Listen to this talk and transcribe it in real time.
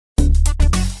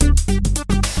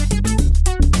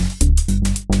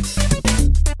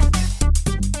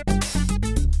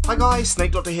guys,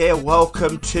 Snake Doctor here.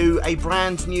 Welcome to a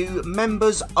brand new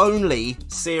members only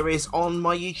series on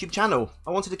my YouTube channel. I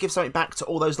wanted to give something back to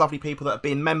all those lovely people that have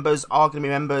been members, are going to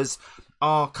be members,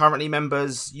 are currently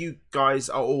members. You guys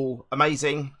are all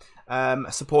amazing,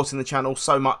 supporting the channel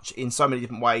so much in so many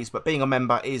different ways, but being a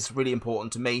member is really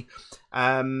important to me.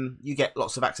 You get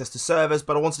lots of access to servers,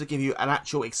 but I wanted to give you an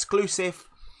actual exclusive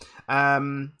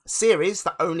series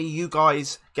that only you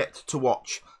guys get to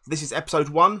watch. This is episode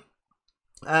 1.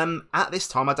 At this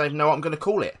time, I don't even know what I'm going to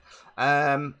call it.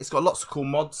 It's got lots of cool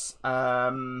mods.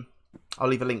 I'll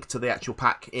leave a link to the actual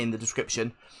pack in the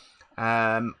description.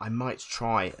 I might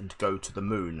try and go to the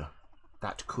moon.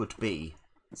 That could be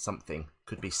something.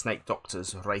 Could be Snake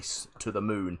Doctor's race to the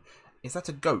moon. Is that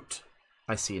a goat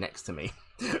I see next to me?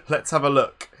 Let's have a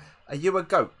look. Are you a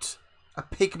goat? A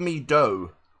pygmy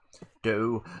doe?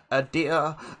 Doe, a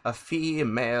deer, a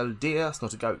female deer. It's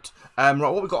not a goat. Right,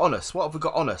 what we got on us? What have we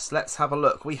got on us? Let's have a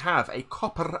look. We have a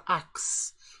copper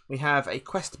axe. We have a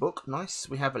quest book. Nice.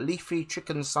 We have a leafy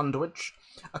chicken sandwich,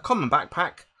 a common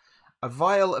backpack, a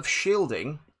vial of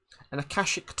shielding, an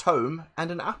akashic tome,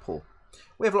 and an apple.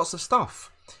 We have lots of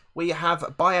stuff. We have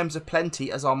biomes of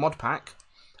plenty as our mod pack.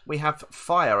 We have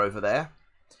fire over there.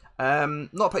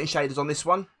 Not putting shaders on this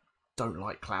one. Don't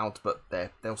like clouds, but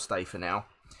they'll stay for now.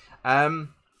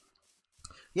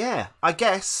 Yeah, I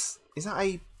guess is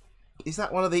that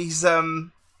one of these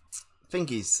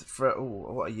thingies for?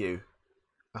 Oh, what are you?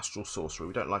 Astral sorcery.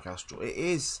 We don't like astral. It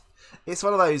is. It's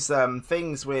one of those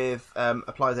things with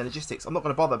applied energistics. I'm not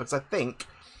going to bother because I think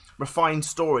refined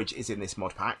storage is in this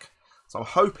mod pack. So I'm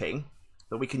hoping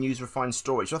that we can use refined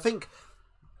storage. I think.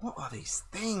 What are these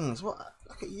things? What?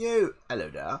 Look at you. Hello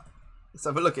there. Let's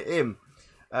have a look at him.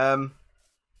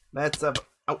 Let's have.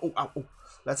 Oh.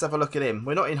 Let's have a look at him.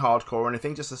 We're not in hardcore or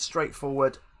anything, just a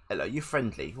straightforward... Hello, you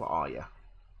friendly? What are you?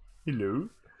 Hello?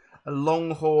 A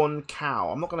longhorn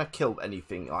cow. I'm not going to kill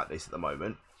anything like this at the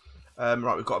moment.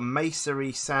 Right, we've got a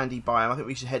masonry sandy biome. I think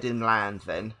we should head inland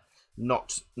then.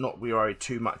 Not worry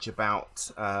too much about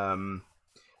too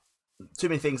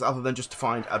many things other than just to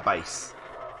find a base.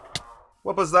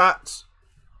 What was that?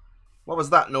 What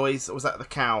was that noise? Or was that the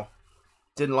cow?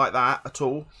 Didn't like that at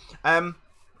all.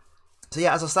 So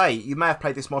yeah, as I say, you may have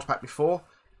played this mod pack before.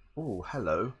 Oh,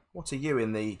 hello. What are you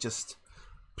in the just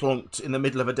plonked in the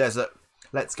middle of a desert?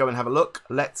 Let's go and have a look.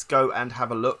 Let's go and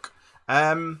have a look.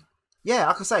 Yeah,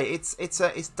 like I say,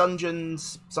 it's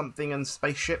dungeons something and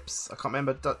spaceships. I can't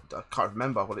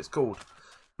remember what it's called.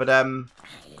 But oh,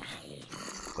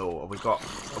 have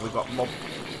we got mob?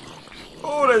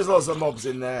 Oh, there's lots of mobs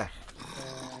in there.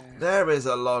 There is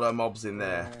a lot of mobs in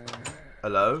there.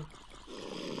 Hello.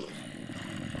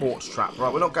 Porch trap.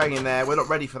 Right, we're not going in there. We're not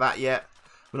ready for that yet.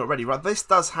 We're not ready. Right, this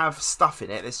does have stuff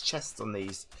in it. There's chests on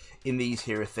these in these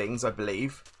here things, I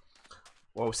believe.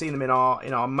 Well, we've seen them in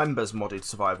our members modded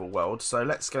survival world. So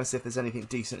let's go and see if there's anything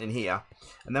decent in here,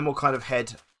 and then we'll kind of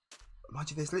head. Mind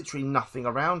you, there's literally nothing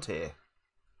around here.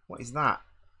 What is that?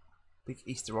 Big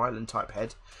Easter Island type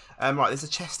head. Right, there's a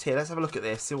chest here. Let's have a look at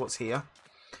this. See what's here.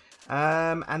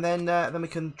 And then we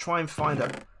can try and find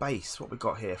a base. What we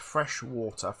got here? Fresh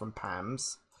water from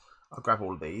Pam's. I'll grab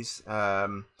all of these.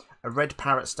 A red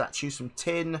parrot statue, some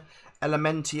tin,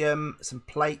 elementium, some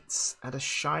plates, and a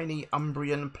shiny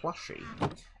Umbrian plushie.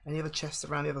 Any other chests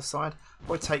around the other side?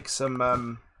 Probably take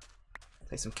some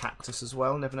cactus as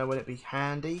well. Never know when it'd be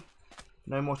handy.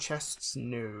 No more chests?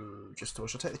 No. Just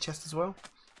torch. I'll take the chest as well.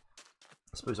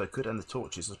 I suppose I could, and the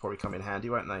torches will probably come in handy,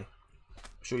 won't they? I'm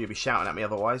sure you'll be shouting at me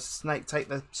otherwise. Snake, take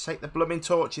the blooming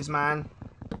torches, man.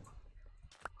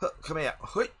 Come here.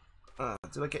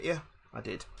 Did I get you? I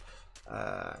did.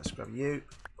 Let's grab you.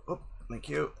 Oh, thank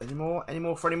you. Any more? Any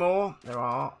more for any more? There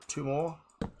are 2 more.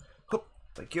 Oh,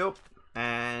 thank you.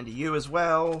 And you as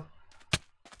well.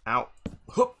 Out.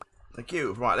 Oh, thank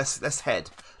you. Right, let's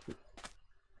head.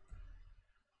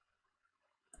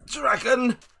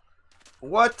 Dragon.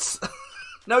 What?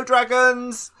 No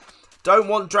dragons. Don't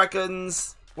want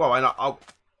dragons. Well,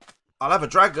 I'll have a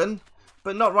dragon,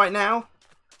 but not right now.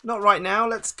 Not right now.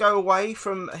 Let's go away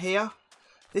from here.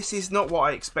 This is not what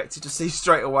I expected to see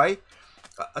straight away.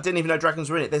 I didn't even know dragons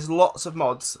were in it. There's lots of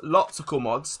mods, lots of cool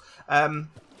mods. Like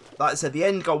I said, the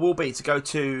end goal will be to go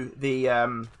to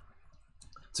the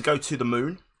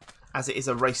moon, as it is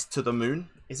a race to the moon.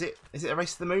 Is it a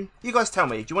race to the moon? You guys tell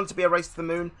me. Do you want it to be a race to the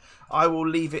moon? I will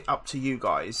leave it up to you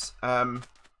guys. I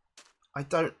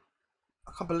can't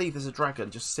believe there's a dragon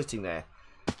just sitting there,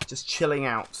 just chilling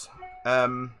out.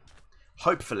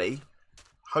 Hopefully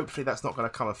that's not going to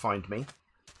come and find me.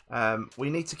 We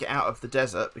need to get out of the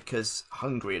desert because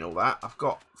hungry and all that. I've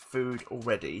got food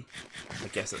already. I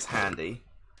guess that's handy.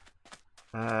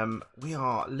 We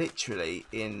are literally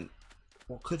in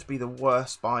what could be the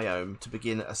worst biome to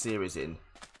begin a series in.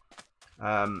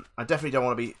 I definitely don't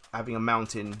want to be having a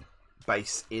mountain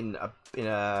base in a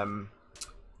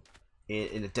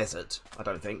desert. I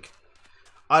don't think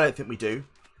we do.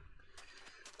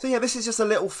 So yeah, this is just a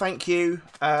little thank you.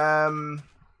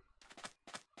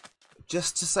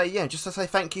 Just to say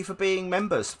thank you for being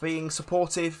members, being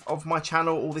supportive of my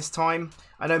channel all this time.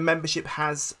 I know membership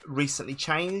has recently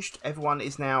changed. Everyone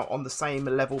is now on the same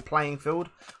level playing field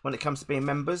when it comes to being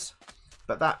members.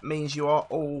 But that means you are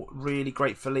all really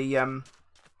gratefully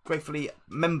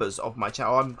members of my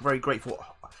channel. I'm very grateful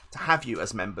to have you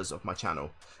as members of my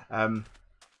channel.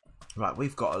 Right,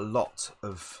 we've got a lot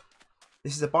of...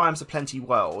 This is a Biomes of Plenty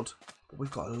world, but we've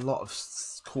got a lot of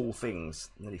cool things.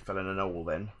 Nearly fell in a hole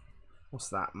then. What's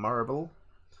that? Marble?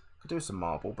 Could do some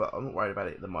marble, but I'm not worried about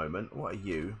it at the moment. What are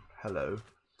you? Hello.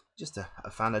 Just a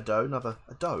fan of doe.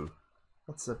 A doe.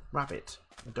 That's a rabbit.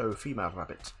 A doe female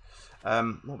rabbit.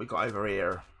 What we got over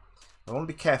here? I want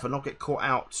to be careful not get caught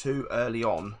out too early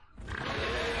on.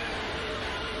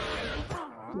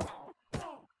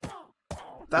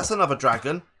 That's another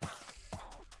dragon.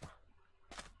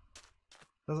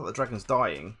 Looks like the dragon's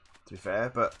dying, to be fair,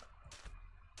 but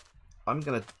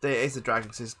there is a dragon.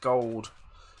 It says gold.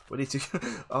 We need to...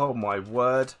 Oh my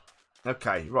word.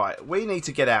 Okay, right. We need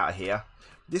to get out of here.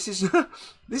 This is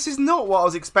this is not what I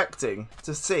was expecting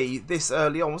to see this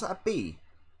early on. Was that a bee?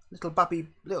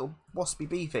 Little waspy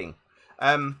bee thing.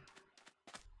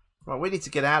 Right, we need to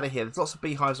get out of here. There's lots of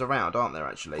beehives around, aren't there,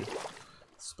 actually?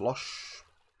 Splosh.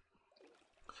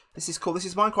 This is cool. This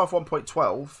is Minecraft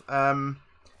 1.12.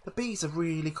 The bees are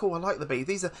really cool. I like the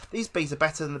bees. These bees are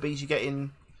better than the bees you get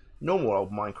in normal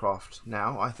old Minecraft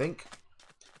now, I think.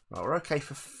 Well, we're okay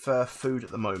for food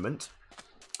at the moment.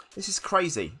 This is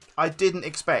crazy. I didn't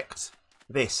expect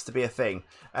this to be a thing.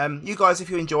 You guys,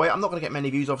 if you enjoy it, I'm not going to get many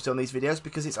views obviously on these videos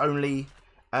because it's only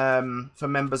for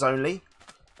members only.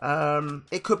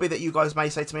 It could be that you guys may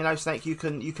say to me, no, Snake, you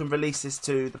can release this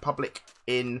to the public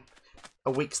in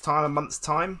a week's time, a month's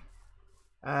time.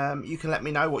 You can let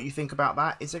me know what you think about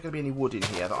that. Is there going to be any wood in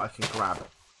here that I can grab?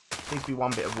 Seems to be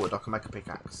one bit of wood. I can make a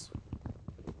pickaxe.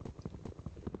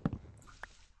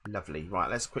 Lovely. Right,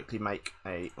 let's quickly make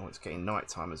a... Oh, it's getting night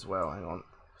time as well. Hang on.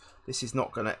 This is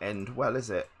not going to end well, is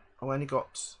it? I only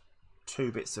got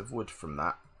 2 bits of wood from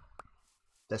that.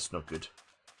 That's not good.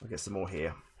 I'll get some more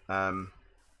here.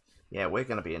 Yeah, we're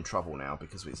going to be in trouble now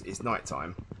because it's night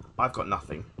time. I've got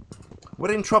nothing.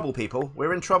 We're in trouble, people.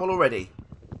 We're in trouble already.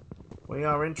 We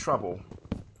are in trouble.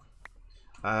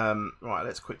 Right,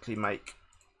 let's quickly make...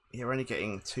 You're only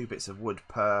getting 2 bits of wood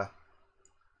per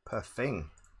thing.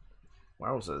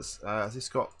 Wowzers. Has this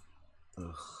got...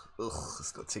 Ugh,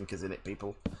 it's got tinkers in it,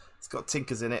 people. It's got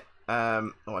tinkers in it. Oh,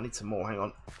 I need some more. Hang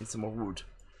on. I need some more wood.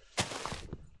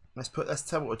 Let's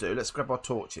tell what we'll do. Let's grab our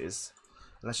torches.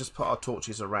 And let's just put our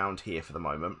torches around here for the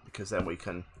moment, because then we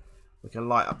can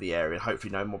light up the area and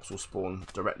hopefully no mobs will spawn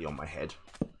directly on my head.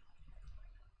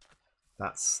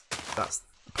 That's the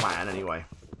plan anyway.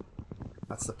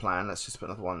 That's the plan. Let's just put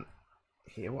another one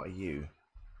here. What are you?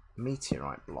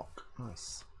 Meteorite block.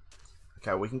 Nice.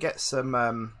 Okay, we can get some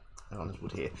hang on, there's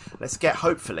wood here.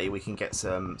 Hopefully we can get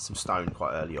some stone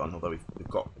quite early on, although we've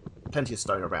got plenty of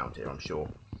stone around here, I'm sure.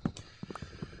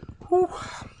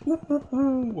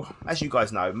 As you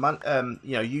guys know,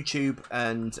 you know, YouTube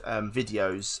and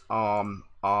videos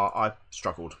I've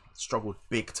struggled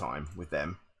big time with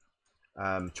them,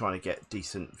 trying to get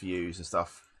decent views and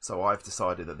stuff. So I've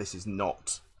decided that this is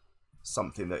not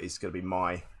something that is going to be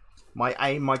my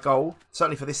aim, my goal,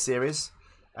 certainly for this series.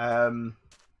 What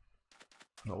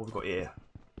have we got here?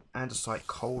 Andesite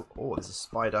coal. Oh, there's a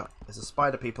spider. There's a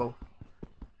spider, people.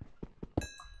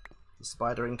 There's a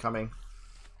spider incoming.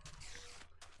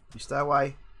 You stay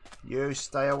away. You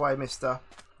stay away, mister.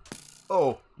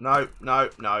 Oh, no, no,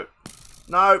 no.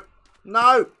 No,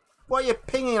 no. Why are you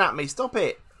pinging at me? Stop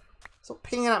it. Stop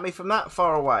pinging at me from that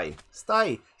far away.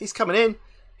 Stay. He's coming in.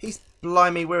 He's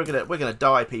blimey. We're gonna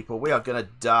die, people. We are gonna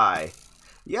die.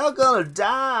 You're gonna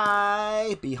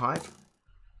die. Beehive.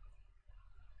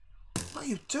 What are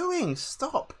you doing?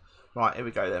 Stop. Right, here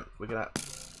we go then. We're gonna...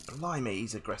 Blimey,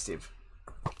 he's aggressive.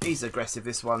 He's aggressive,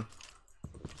 this one.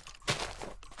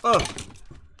 Oh!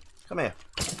 Come here.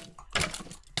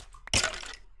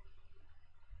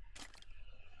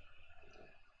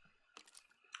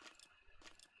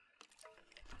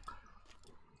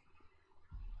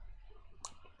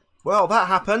 Well, that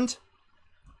happened.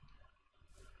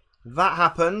 That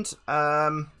happened.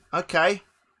 Okay.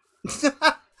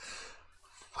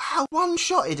 Wow,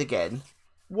 one-shotted again.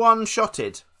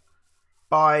 One-shotted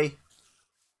by...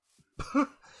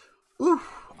 Ooh,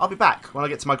 I'll be back when I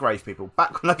get to my grave, people.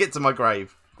 Back when I get to my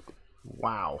grave.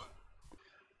 Wow.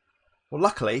 Well,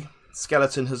 luckily,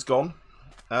 skeleton has gone.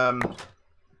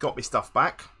 Got me stuff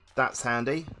back. That's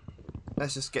handy.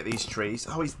 Let's just get these trees.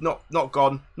 Oh, he's not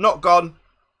gone. Not gone.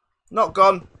 Not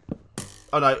gone.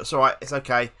 Oh, no. It's all right. It's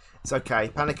okay. It's okay.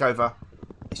 Panic over.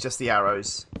 It's just the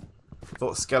arrows.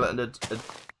 Thought skeleton had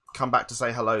come back to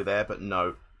say hello there, but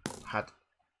no.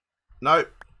 No.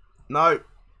 No.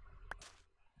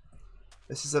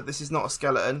 This is not a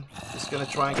skeleton. It's going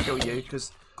to try and kill you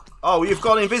because... Oh, you've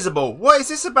gone invisible. What is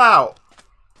this about?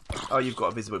 Oh, you've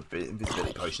got a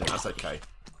invisibility potion. That's okay.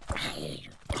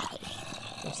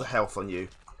 What's the health on you?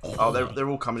 Oh, they're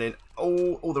all coming in.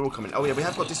 Oh, they're all coming in. Oh, yeah, we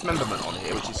have got dismemberment on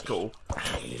here, which is cool.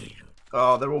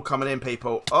 Oh, they're all coming in,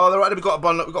 people. Oh, they're right. We've got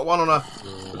one on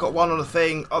a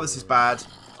thing. Oh, this is bad.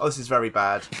 Oh, this is very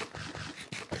bad.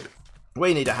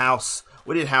 We need a house.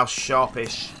 We need a house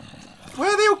sharpish. Where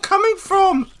are they all coming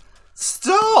from?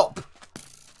 Stop!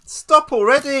 Stop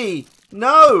already!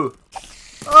 No!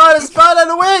 Oh, the spider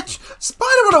and a witch!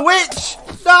 Spider and a witch!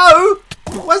 No!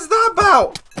 What's that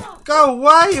about? Go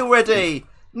away already!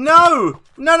 No!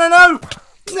 No, no, no!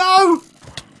 No!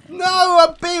 No!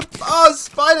 I'm being... Oh,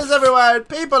 spiders everywhere! And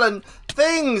people and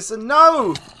things! And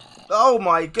no! Oh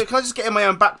my god. Can I just get in my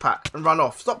own backpack and run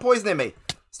off? Stop poisoning me!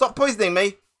 Stop poisoning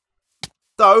me!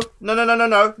 No! No, no, no, no,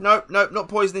 no! No, no, not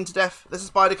poisoning to death. There's a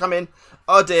spider come in.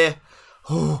 Oh dear.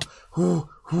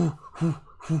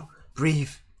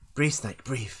 Breathe. Breathe, snake.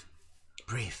 Breathe.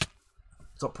 Breathe.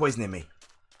 Stop poisoning me.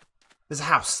 There's a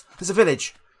house. There's a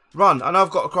village. Run. I know I've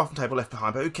got a crafting table left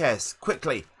behind, but who cares?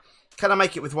 Quickly. Can I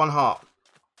make it with 1 heart?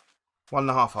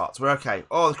 1.5 hearts. We're okay.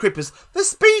 Oh, the creepers. The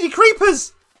speedy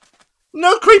creepers!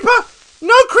 No creeper!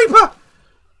 No creeper!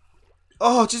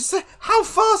 Oh, just say, how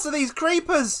fast are these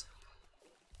creepers?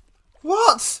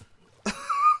 What?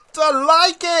 Don't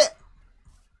like it!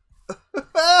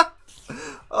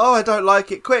 Oh, I don't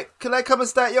like it. Quick, can I come and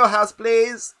stay at your house,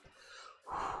 please?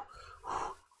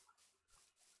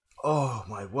 Oh,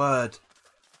 my word.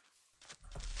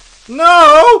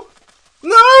 No!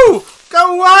 No!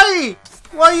 Go away!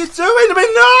 What are you doing to me?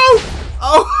 No!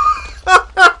 Oh!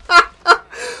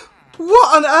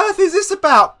 What on earth is this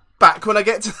about? Back when I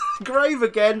get to the grave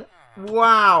again.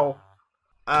 Wow.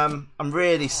 I'm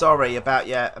really sorry about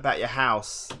your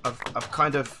house. I've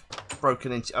kind of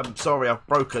broken into. I'm sorry. I've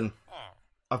broken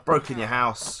your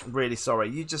house. I'm really sorry.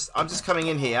 I'm just coming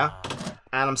in here,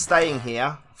 and I'm staying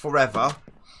here forever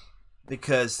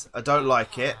because I don't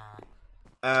like it.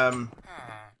 Oh.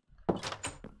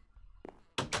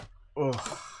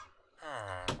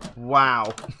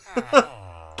 Wow.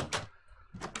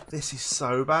 This is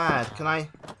so bad. Can I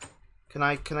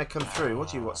come through?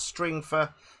 What do you want? String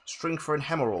for an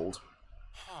emerald.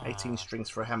 18 strings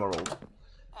for a emerald.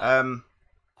 I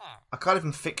can't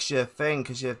even fix your thing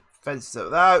because your fence is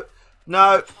up. No.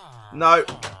 No. No.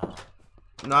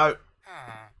 No.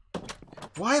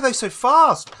 Why are they so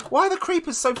fast? Why are the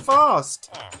creepers so fast?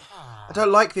 I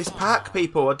don't like this pack,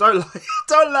 people. I don't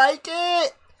like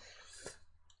it.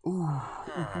 Ooh.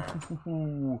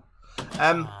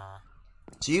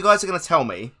 So you guys are going to tell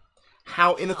me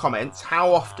in the comments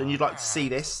how often you'd like to see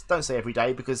this. Don't say every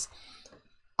day because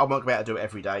I won't be able to do it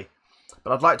every day.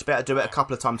 But I'd like to be able to do it a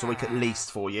couple of times a week at least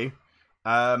for you.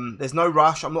 There's no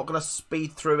rush. I'm not going to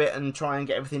speed through it and try and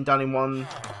get everything done in one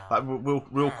like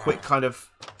real quick kind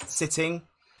of sitting.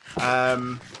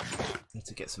 Need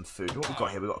to get some food. What we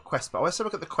got here? We got a quest. But let's have a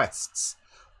look at the quests.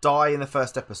 Die in the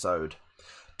first episode.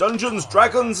 Dungeons,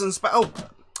 Dragons, and Oh,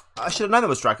 I should have known there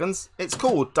was dragons. It's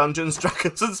called Dungeons,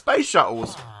 Dragons, and Space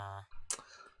Shuttles.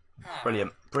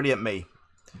 Brilliant. Brilliant me.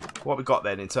 What we got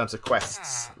then in terms of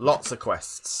quests? Lots of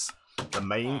quests. The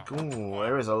main... Ooh,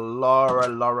 there is a lot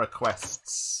of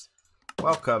quests.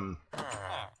 Welcome.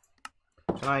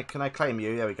 Can I claim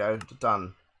you? There we go.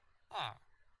 Done.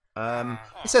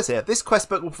 It says here, this quest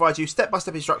book will provide you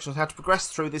step-by-step instructions on how to progress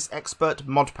through this expert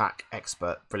mod pack.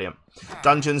 Expert. Brilliant.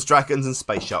 Dungeons, Dragons, and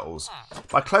Space Shuttles.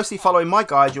 By closely following my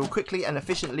guide, you'll quickly and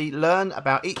efficiently learn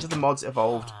about each of the mods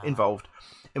involved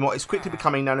in what is quickly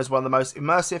becoming known as one of the most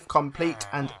immersive, complete,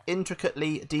 and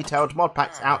intricately detailed mod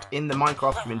packs out in the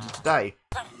Minecraft community today.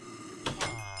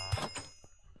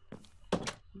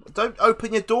 Don't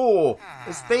open your door.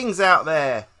 There's things out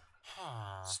there.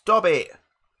 Stop it.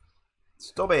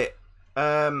 Stop it.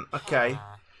 Okay.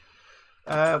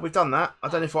 We've done that. I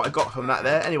don't know what I got from that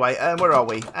there. Anyway, where are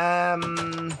we?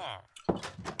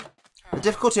 The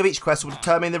difficulty of each quest will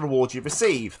determine the reward you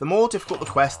receive. The more difficult the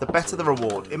quest, the better the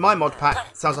reward. In my mod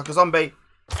pack, sounds like a zombie.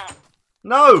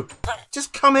 No!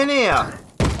 Just come in here!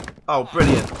 Oh,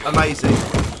 brilliant. Amazing.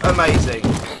 Amazing.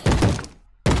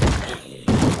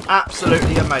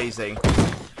 Absolutely amazing.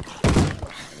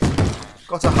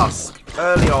 Got a husk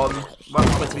early on.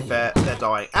 Well, to be fair, they're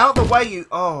dying. Out of the way, you...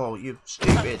 Oh, you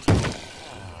stupid.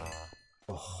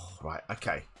 Oh, right,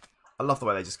 okay. I love the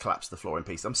way they just collapse the floor in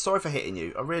pieces. I'm sorry for hitting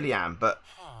you. I really am, but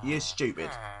you're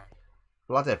stupid.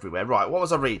 Blood everywhere. Right, what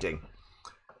was I reading?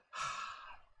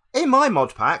 In my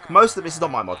mod pack, most of this is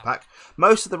not my mod pack,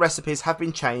 most of the recipes have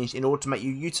been changed in order to make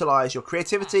you utilise your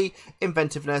creativity,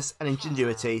 inventiveness and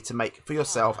ingenuity to make for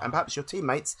yourself and perhaps your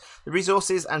teammates the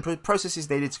resources and processes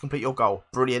needed to complete your goal.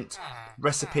 Brilliant.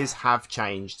 Recipes have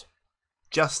changed.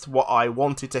 Just what I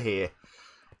wanted to hear.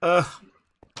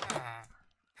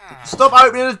 Stop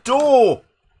opening the door!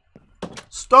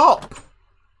 Stop!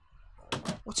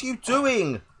 What are you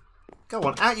doing? Go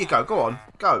on, out you go. Go on,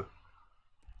 go.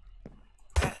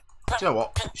 Do you know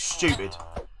what? Stupid.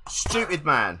 Stupid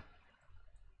man.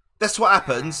 That's what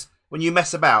happens when you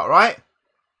mess about, right?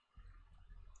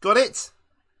 Got it?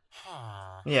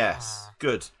 Yes.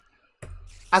 Good.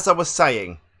 As I was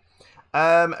saying,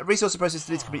 resource and process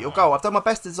to complete your goal. I've done my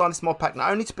best to design this mod pack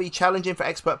not only to be challenging for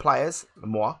expert players,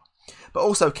 moi, but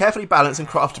also carefully balanced and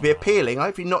crafted to be appealing,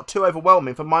 hopefully not too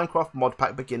overwhelming for Minecraft mod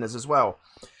pack beginners as well.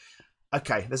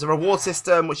 Okay, there's a reward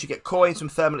system which you get coins from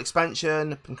thermal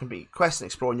expansion and can be quests and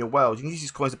exploring your world. You can use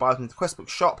these coins to buy them in the quest book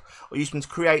shop or use them to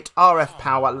create RF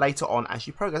power later on as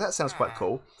you progress. That sounds quite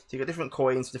cool. So you get different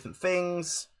coins for different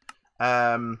things.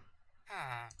 So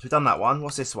we've done that one.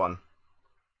 What's this one?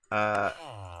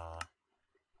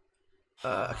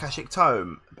 Akashic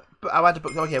Tome. But I'll add a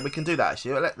book. Oh yeah, we can do that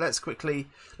actually. Let's quickly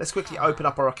open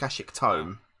up our Akashic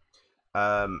Tome.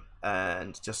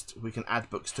 And just we can add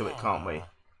books to it, can't we?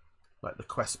 Like the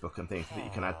quest book and things that you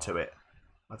can add to it.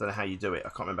 I don't know how you do it. I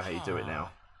can't remember how you do it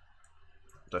now.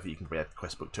 I don't think you can add the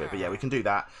quest book to it, but yeah, we can do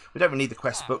that. We don't really need the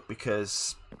quest book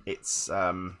because it's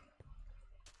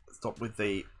stop with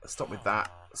that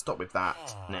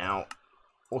now.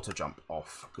 Auto jump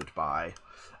off. Goodbye.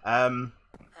 Some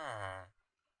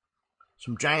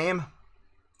jam.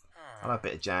 I love a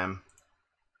bit of jam.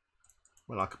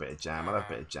 We like a bit of jam. I love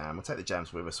a bit of jam. We'll take the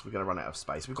jams with us. We're going to run out of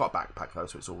space. We've got a backpack though,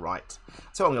 so it's all right.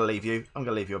 So I'm going to leave you. I'm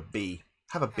going to leave you a bee.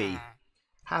 Have a bee.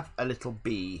 Have a little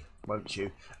bee, won't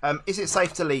you? Is it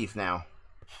safe to leave now?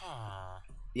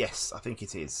 Yes, I think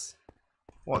it is.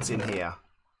 What's in here?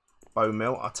 Bone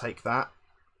meal. I'll take that.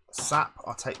 Sap.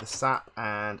 I'll take the sap.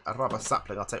 And a rubber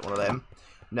sapling. I'll take one of them.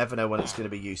 Never know when it's going to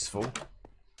be useful.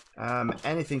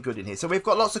 Anything good in here? So we've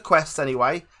got lots of quests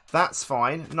anyway. That's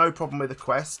fine. No problem with the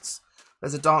quests.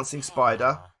 There's a dancing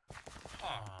spider.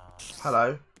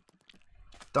 Hello.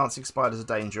 Dancing spiders are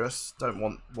dangerous. Don't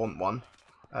want one.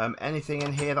 Anything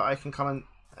in here that I can come and...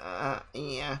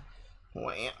 yeah.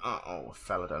 Oh,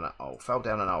 fell down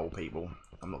an hole, people.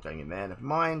 I'm not going in there. Never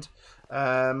mind.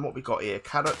 What we got here?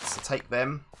 Carrots. I'll take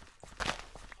them.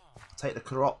 Take the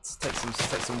carrots. Take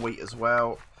some wheat as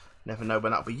well. Never know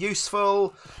when that'll be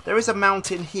useful. There is a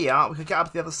mountain here. We could get up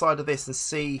to the other side of this and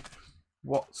see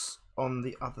what's on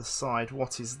the other side.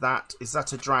 What is that? Is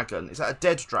that a dragon? Is that a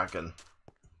dead dragon?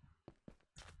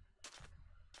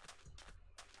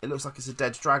 It looks like it's a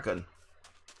dead dragon.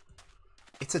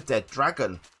 It's a dead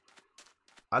dragon.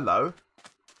 Hello.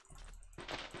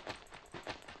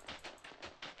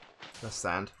 Let's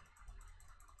stand.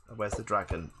 Where's the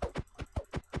dragon?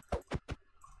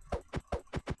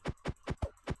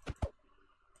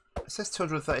 It says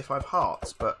 235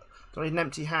 hearts, but do I need an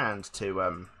empty hand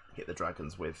to hit the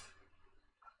dragons with?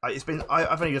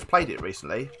 I've only just played it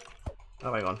recently.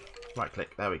 Oh, hang on. Right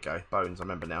click. There we go. Bones. I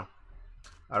remember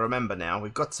now.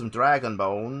 We've got some dragon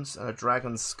bones and a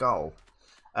dragon skull.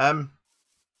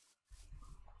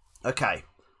 Okay.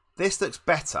 This looks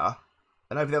better.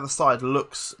 And over the other side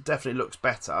definitely looks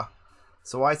better.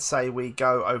 So I'd say we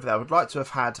go over there. I'd like to have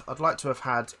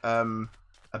had a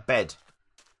bed.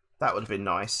 That would have been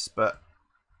nice, but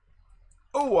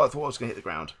oh, I thought I was going to hit the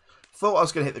ground. Thought it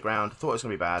was going to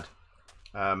be bad.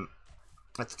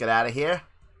 Let's get out of here.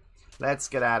 Let's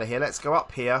go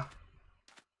up here.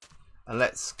 And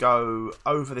let's go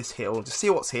over this hill to see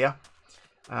what's here.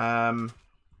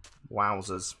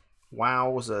 Wowzers.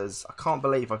 I can't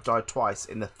believe I've died twice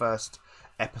in the first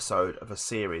episode of a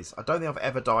series. I don't think I've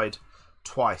ever died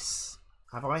twice.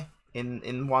 Have I?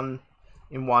 In one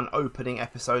opening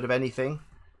episode of anything?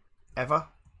 Ever?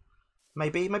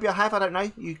 Maybe I have. I don't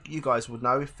know. You guys would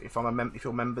know if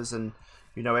you're members and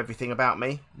you know everything about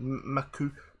me.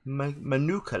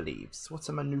 Manuka leaves. What's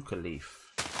a manuka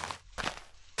leaf?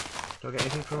 Do I get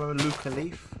anything from a manuka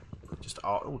leaf? Just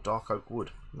dark oak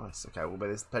wood. Nice. Okay. Well,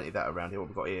 there's plenty of that around here. What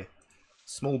we've got here?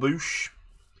 Small bush.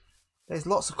 There's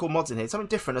lots of cool mods in here. Something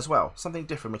different as well. Something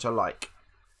different which I like.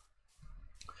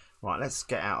 Right, let's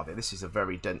get out of it. This is a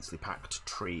very densely packed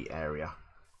tree area.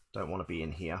 Don't want to be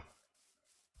in here.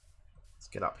 Let's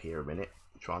get up here a minute.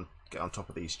 Try and get on top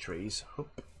of these trees.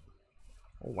 Hoop.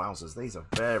 Oh, wowzers. These are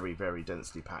very, very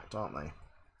densely packed, aren't they?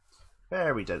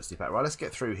 Very densely packed. Right, let's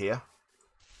get through here.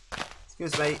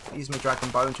 Excuse me. Use my dragon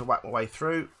bone to whack my way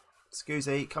through. Excuse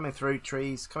me. Coming through,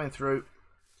 trees. Coming through.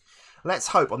 Let's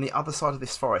hope on the other side of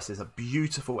this forest there's a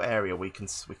beautiful area we can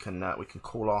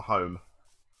call our home.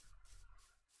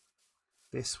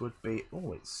 This would be...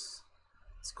 Oh, it's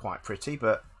quite pretty,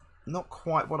 but not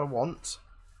quite what I want.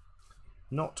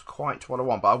 Not quite what I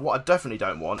want. But what I definitely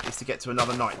don't want is to get to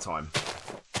another night time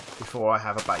before I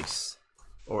have a base.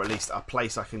 Or at least a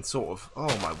place I can sort of...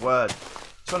 Oh, my word. I'm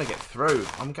trying to get through.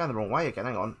 I'm going the wrong way again.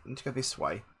 Hang on. I need to go this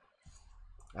way.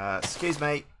 Excuse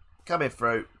me. Coming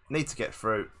through. Need to get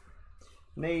through.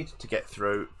 Need to get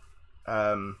through.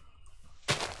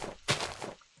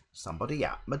 Somebody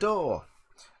at my door.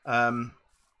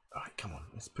 Alright, come on.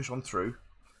 Let's push on through.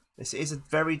 This is a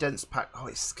very dense pack. Oh,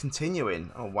 it's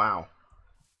continuing. Oh, wow.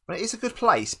 But it is a good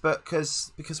place, but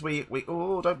because we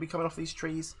oh, don't be coming off these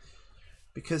trees.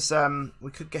 Because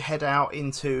we could head out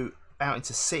into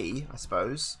sea, I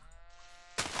suppose.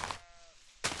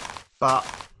 But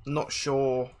not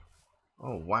sure.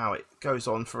 Oh, wow. It goes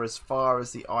on for as far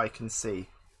as the eye can see.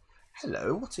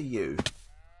 Hello, what are you?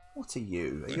 What are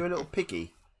you? Are you a little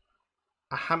piggy?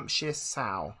 A Hampshire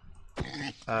sow.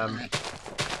 I'm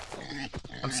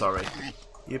sorry.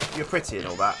 You're pretty and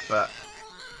all that, but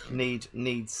needs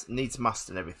must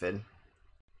and everything.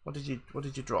 What did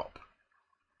you drop?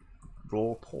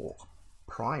 Raw pork.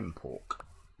 Prime pork,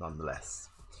 nonetheless.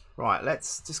 Right,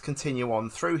 let's just continue on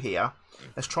through here.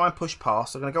 Let's try and push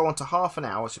past. I'm going to go on to half an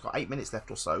hour. So we've got 8 minutes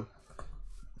left or so,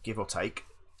 give or take.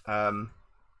 And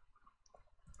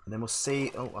then we'll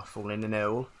see. Oh, I've fallen in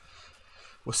ill.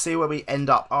 We'll see where we end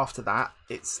up after that.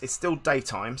 It's still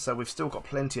daytime, so we've still got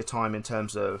plenty of time in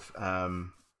terms of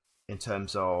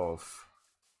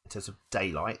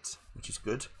daylight, which is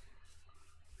good.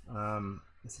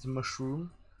 This is a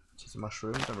mushroom. It is a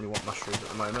mushroom. Don't really want mushrooms at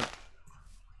the moment.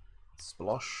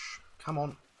 Splosh. Come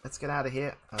on. Let's get out of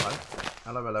here. Hello.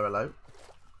 Hello, hello, hello.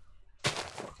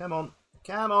 Come on.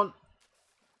 Come on.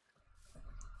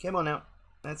 Come on now.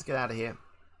 Let's get out of here.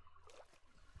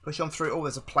 Push on through. Oh,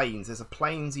 there's a plains. There's a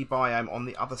plainsy biome on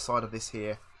the other side of this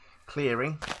here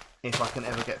clearing. If I can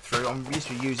ever get through. I'm used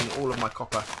to using all of my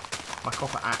copper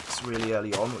axe really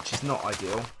early on, which is not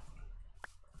ideal.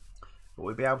 But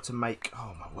we'll be able to make...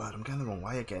 Oh, my word. I'm going the wrong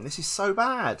way again. This is so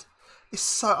bad. It's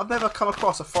so... I've never come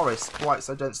across a forest quite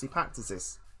so densely packed as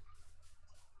this.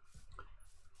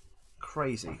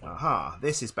 Crazy. Aha.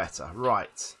 This is better.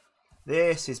 Right.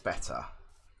 This is better.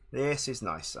 This is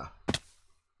nicer.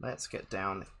 Let's get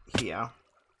down here.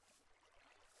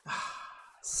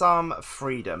 Some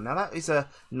freedom. Now that is a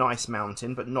nice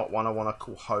mountain, but not one I want to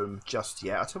call home just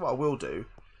yet. I'll tell you what I will do.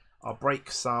 I'll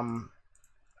break some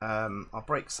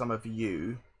of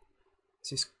you.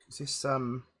 Is this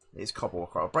it's cobble.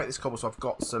 I'll break this cobble so I've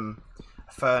got some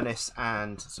furnace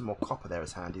and some more copper there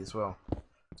is handy as well.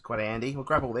 It's quite handy. We'll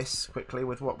grab all this quickly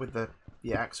with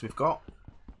the axe we've got.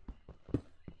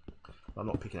 I'm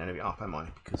not picking any of it up, am I?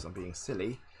 Because I'm being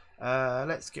silly.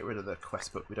 Let's get rid of the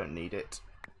quest book. We don't need it.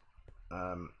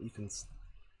 You can...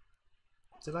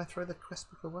 Did I throw the quest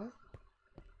book away?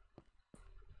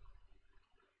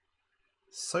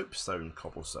 Soapstone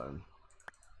cobblestone.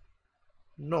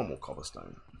 Normal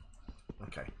cobblestone.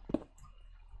 Okay.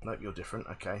 Nope, you're different.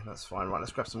 Okay, that's fine. Right,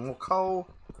 let's grab some more coal.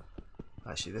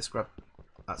 Actually, let's grab...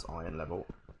 That's iron level.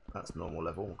 That's normal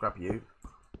level. We'll grab you.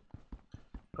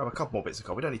 Grab a couple more bits of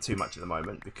coal. We don't need too much at the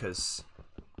moment because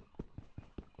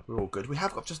we're all good.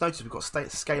 I've just noticed we've got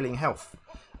scaling health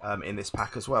in this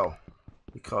pack as well,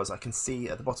 because I can see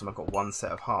at the bottom I've got one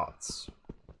set of hearts,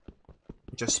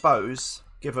 which I suppose,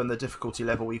 given the difficulty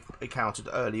level we've encountered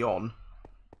early on,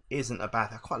 isn't a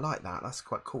bad. I quite like that. That's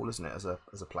quite cool, isn't it, as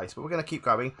a place? But we're going to keep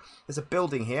going. There's a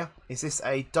building here. Is this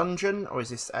a dungeon or is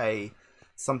this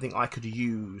something I could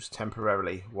use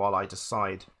temporarily while I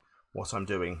decide what I'm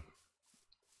doing?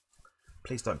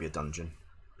 Please don't be a dungeon.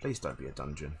 Please don't be a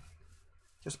dungeon.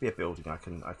 Just be a building I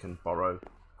can borrow.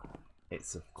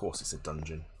 Of course it's a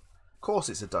dungeon. Of course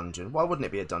it's a dungeon. Why wouldn't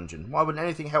it be a dungeon? Why wouldn't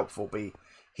anything helpful be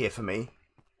here for me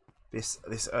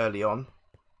this early on?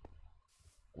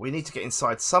 We need to get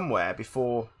inside somewhere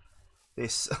before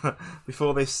this oh,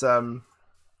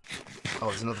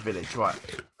 there's another village. Right.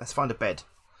 Let's find a bed.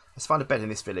 Let's find a bed in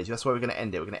this village. That's where we're going to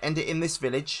end it. We're going to end it in this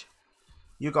village.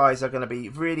 You guys are going to be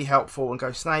really helpful and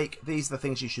go, Snake, these are the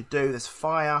things you should do. There's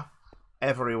fire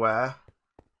everywhere.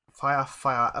 Fire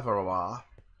everywhere.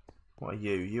 What are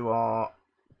you? You are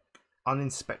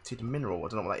uninspected mineral. I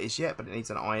don't know what that is yet, but it needs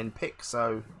an iron pick,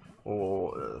 so,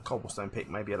 or a cobblestone pick,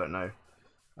 maybe, I don't know.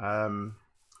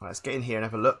 Let's get in here and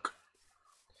have a look.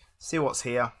 See what's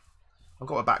here. I've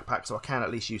got a backpack, so I can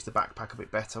at least use the backpack a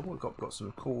bit better. Oh, we've got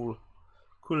some cool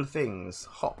things.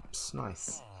 Hops,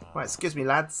 nice. Right, excuse me,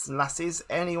 lads and lasses.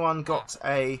 Anyone got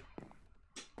a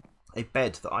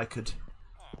bed that I could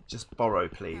just borrow,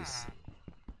 please?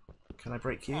 Can I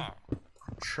break you?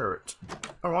 Shirt.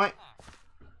 All right.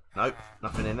 Nope,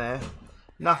 nothing in there.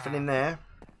 Nothing in there.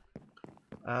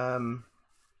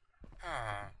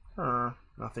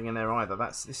 Nothing in there either.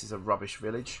 This is a rubbish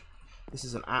village. This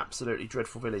is an absolutely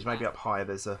dreadful village. Maybe up higher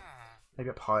there's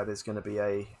going to be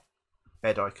a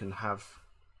bed I can have.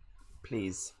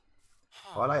 Please.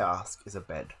 All I ask is a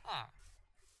bed.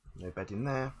 No bed in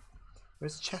there.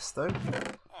 Where's the chest though?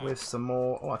 With some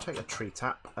more. Oh, I'll take a tree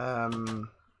tap.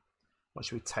 What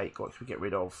should we take? What should we get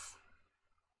rid of?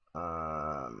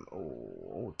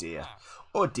 Oh dear.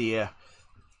 Oh dear.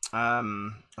 I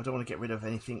don't want to get rid of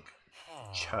anything.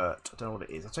 Chert. I don't know what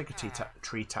it is. I'll take a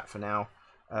tree tap for now.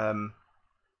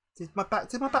 Did my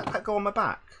backpack go on my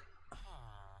back?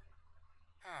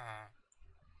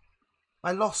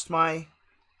 I lost my.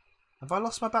 Have I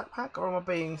lost my backpack, or am I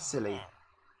being silly?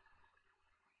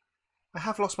 I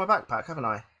have lost my backpack, haven't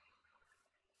I?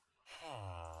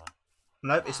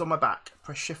 Nope, it's on my back.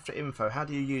 Press shift for info. How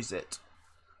do you use it?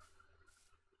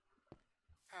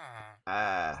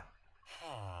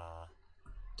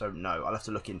 Don't know. I'll have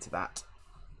to look into that.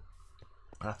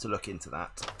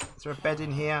 Is there a bed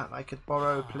in here I could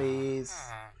borrow, please?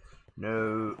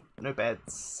 No. No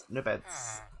beds. No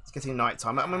beds. It's getting night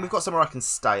time. I mean, we've got somewhere I can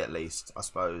stay at least, I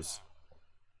suppose.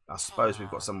 We've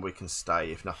got somewhere we can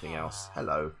stay, if nothing else.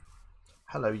 Hello.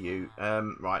 Hello, you.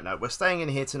 Right, no. We're staying in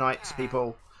here tonight,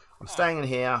 people. I'm staying in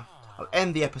here. I'll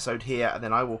end the episode here, and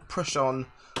then I will push on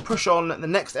the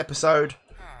next episode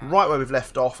right where we've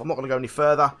left off. I'm not going to go any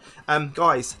further.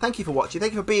 Guys, thank you for watching.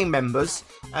 Thank you for being members.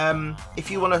 If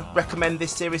you want to recommend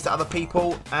this series to other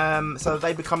people so that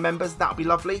they become members, that would be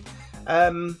lovely.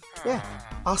 Yeah,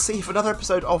 I'll see you for another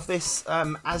episode of this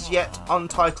as yet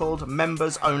untitled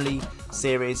members only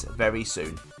series very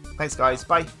soon. Thanks, guys.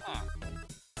 Bye.